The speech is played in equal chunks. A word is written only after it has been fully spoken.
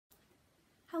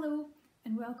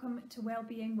welcome to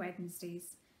Wellbeing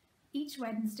Wednesdays. Each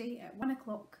Wednesday at 1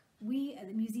 o'clock, we at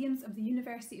the Museums of the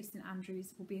University of St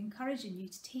Andrews will be encouraging you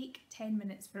to take 10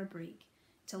 minutes for a break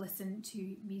to listen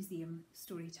to museum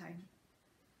storytime.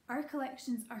 Our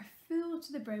collections are full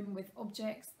to the brim with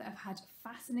objects that have had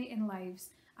fascinating lives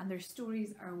and their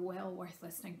stories are well worth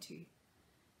listening to.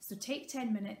 So take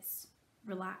 10 minutes,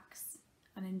 relax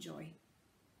and enjoy.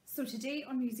 So today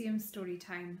on Museum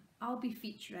Storytime, I'll be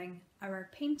featuring our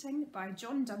painting by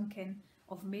John Duncan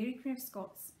of Mary, Queen of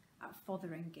Scots at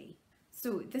Fotheringhay.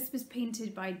 So this was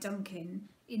painted by Duncan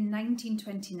in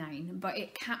 1929, but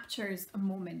it captures a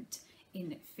moment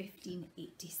in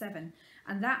 1587,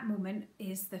 and that moment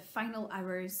is the final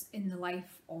hours in the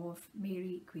life of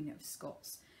Mary, Queen of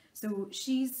Scots. So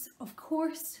she's of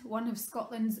course one of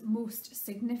Scotland's most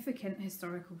significant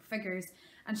historical figures,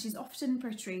 and she's often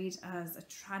portrayed as a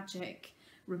tragic,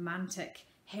 romantic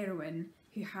heroine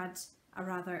who had a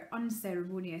rather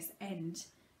unceremonious end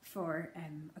for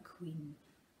a queen.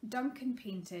 Duncan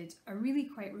painted a really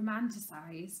quite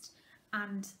romanticised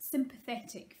and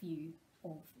sympathetic view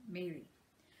of Mary.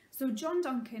 So John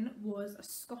Duncan was a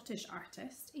Scottish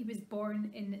artist. He was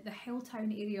born in the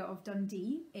Hilltown area of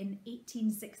Dundee in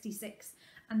 1866,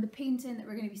 and the painting that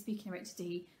we're going to be speaking about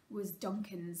today was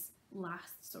Duncan's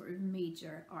last sort of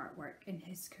major artwork in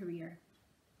his career.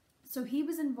 So he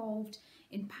was involved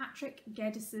in Patrick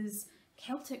Geddes's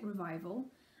Celtic revival,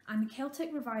 and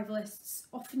Celtic revivalists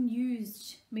often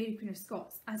used Mary, Queen of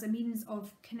Scots as a means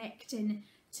of connecting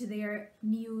to their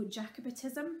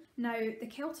neo-Jacobitism. Now, the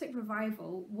Celtic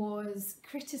revival was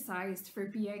criticised for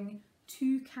being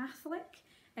too Catholic,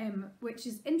 which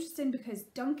is interesting because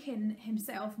Duncan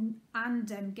himself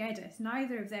and Geddes,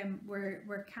 neither of them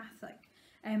were Catholic,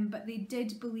 but they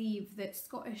did believe that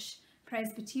Scottish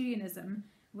Presbyterianism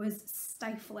was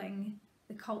stifling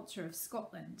the culture of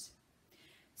Scotland.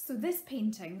 So this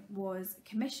painting was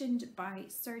commissioned by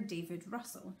Sir David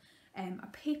Russell, a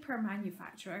paper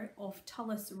manufacturer of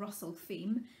Tullis Russell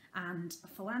fame and a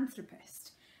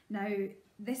philanthropist. Now,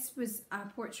 this was a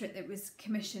portrait that was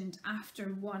commissioned after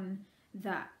one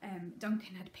that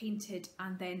Duncan had painted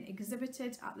and then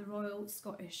exhibited at the Royal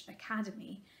Scottish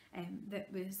Academy,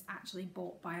 that was actually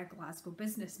bought by a Glasgow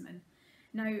businessman.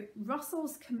 Now,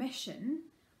 Russell's commission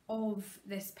of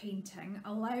this painting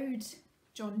allowed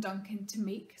John Duncan to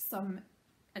make some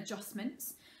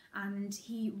adjustments, and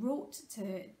he wrote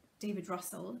to David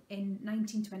Russell in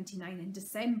 1929 in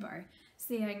December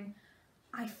saying,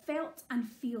 "I felt and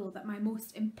feel that my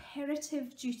most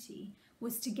imperative duty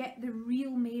was to get the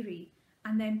real Mary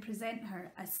and then present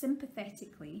her as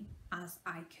sympathetically as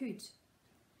I could."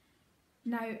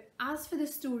 Now, as for the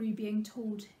story being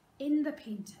told in the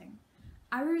painting,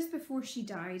 hours before she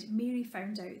died, Mary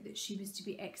found out that she was to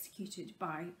be executed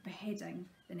by beheading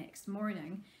the next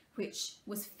morning, which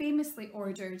was famously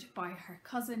ordered by her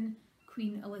cousin,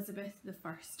 Queen Elizabeth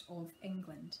I of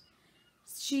England.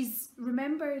 She's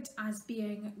remembered as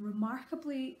being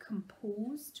remarkably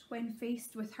composed when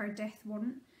faced with her death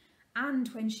warrant and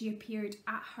when she appeared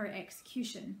at her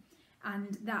execution,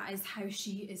 and that is how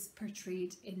she is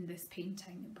portrayed in this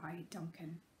painting by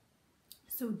Duncan.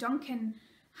 So Duncan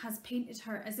has painted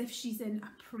her as if she's in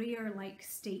a prayer-like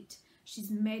state.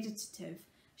 She's meditative,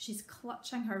 she's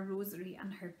clutching her rosary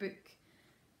and her book,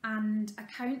 and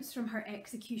accounts from her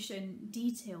execution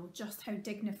detail just how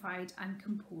dignified and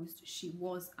composed she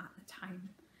was at the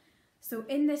time. So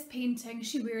in this painting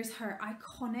she wears her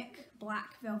iconic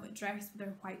black velvet dress with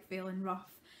her white veil and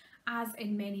ruff, as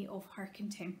in many of her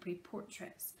contemporary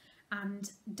portraits,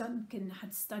 and Duncan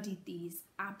had studied these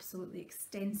absolutely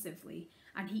extensively,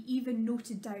 and he even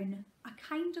noted down a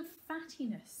kind of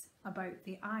fattiness about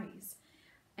the eyes,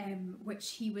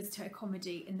 which he was to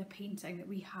accommodate in the painting that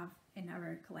we have in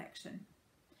our collection.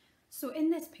 So in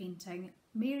this painting,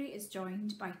 Mary is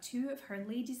joined by two of her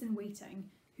ladies-in-waiting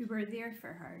who were there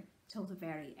for her till the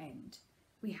very end.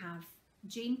 We have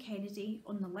Jane Kennedy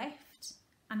on the left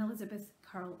and Elizabeth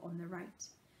Curll on the right.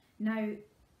 Now,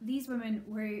 these women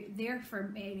were there for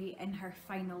Mary in her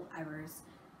final hours.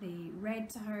 They read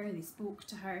to her, they spoke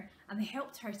to her, and they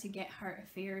helped her to get her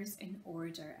affairs in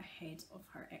order ahead of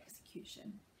her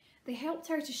execution. They helped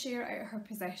her to share out her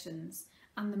possessions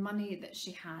and the money that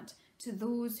she had to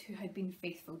those who had been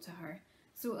faithful to her.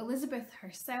 So Elizabeth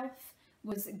herself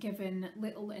was given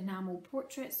little enamel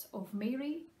portraits of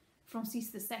Mary,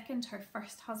 Francis II, her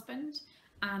first husband,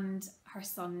 and her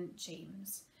son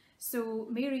James. So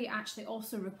Mary actually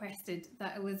also requested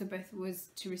that Elizabeth was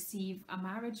to receive a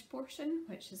marriage portion,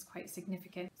 which is quite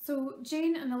significant. So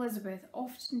Jane and Elizabeth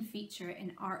often feature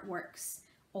in artworks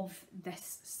of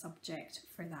this subject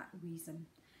for that reason.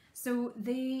 So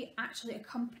they actually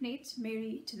accompanied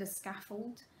Mary to the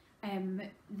scaffold.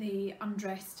 They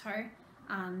undressed her,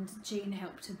 and Jane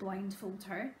helped to blindfold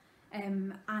her.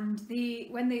 And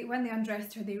when they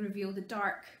undressed her, they revealed a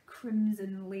dark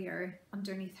crimson layer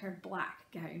underneath her black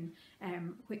gown,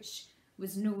 which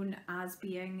was known as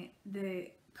being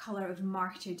the colour of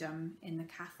martyrdom in the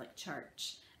Catholic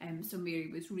Church. So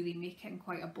Mary was really making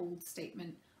quite a bold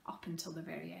statement up until the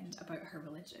very end about her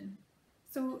religion.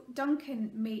 So Duncan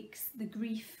makes the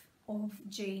grief of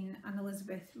Jane and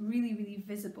Elizabeth really, really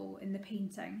visible in the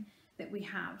painting that we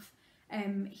have.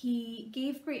 He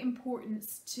gave great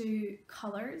importance to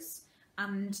colours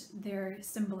and their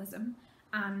symbolism,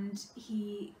 and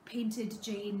he painted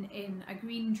Jane in a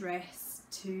green dress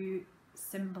to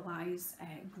symbolise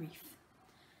grief.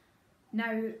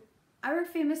 Now, our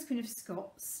famous Queen of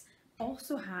Scots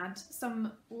also had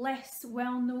some less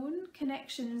well-known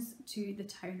connections to the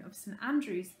town of St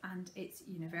Andrews and its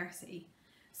university.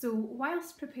 So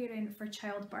whilst preparing for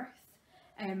childbirth,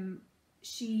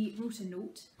 she wrote a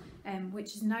note,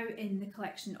 which is now in the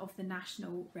collection of the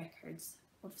National Records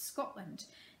of Scotland.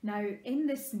 Now, in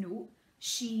this note,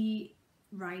 she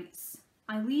writes,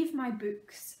 "I leave my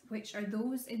books, which are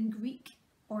those in Greek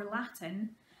or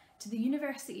Latin, to the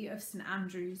University of St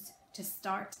Andrews to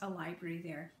start a library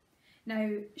there."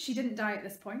 Now, she didn't die at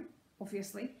this point,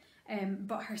 obviously,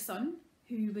 but her son,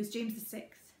 who was James VI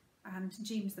and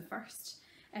James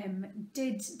I,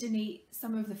 did donate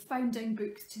some of the founding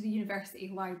books to the university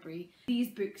library.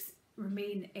 These books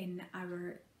remain in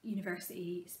our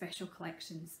university special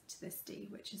collections to this day,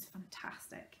 which is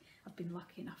fantastic. I've been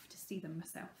lucky enough to see them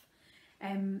myself.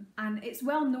 And it's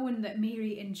well known that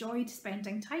Mary enjoyed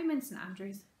spending time in St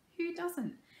Andrews. Who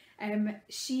doesn't?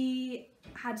 She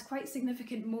had quite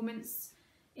significant moments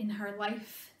in her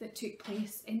life that took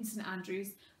place in St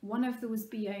Andrews, one of those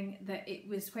being that it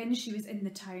was when she was in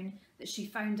the town that she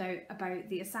found out about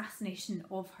the assassination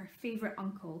of her favourite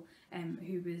uncle,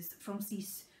 who was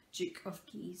Francis, Duke of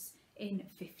Guise, in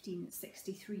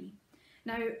 1563.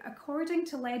 Now, according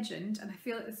to legend, and I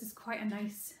feel like this is quite a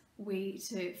nice way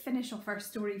to finish off our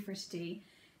story for today,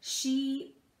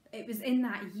 it was in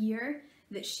that year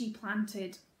that she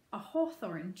planted a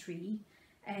hawthorn tree,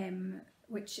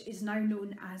 which is now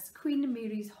known as Queen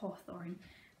Mary's Hawthorn,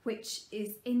 which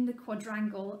is in the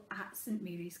quadrangle at St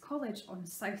Mary's College on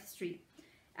South Street,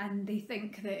 and they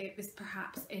think that it was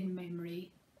perhaps in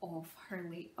memory of her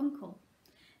late uncle.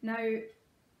 Now,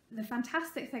 the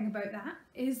fantastic thing about that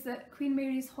is that Queen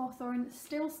Mary's Hawthorn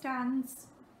still stands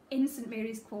in St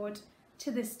Mary's Quad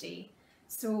to this day,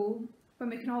 so when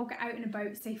we can all get out and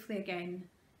about safely again,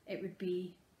 it would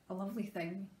be a lovely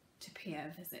thing to pay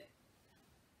a visit.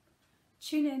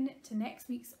 Tune in to next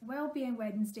week's Wellbeing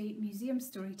Wednesday Museum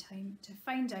Storytime to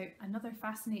find out another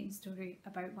fascinating story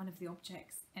about one of the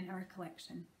objects in our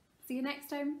collection. See you next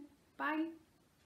time. Bye.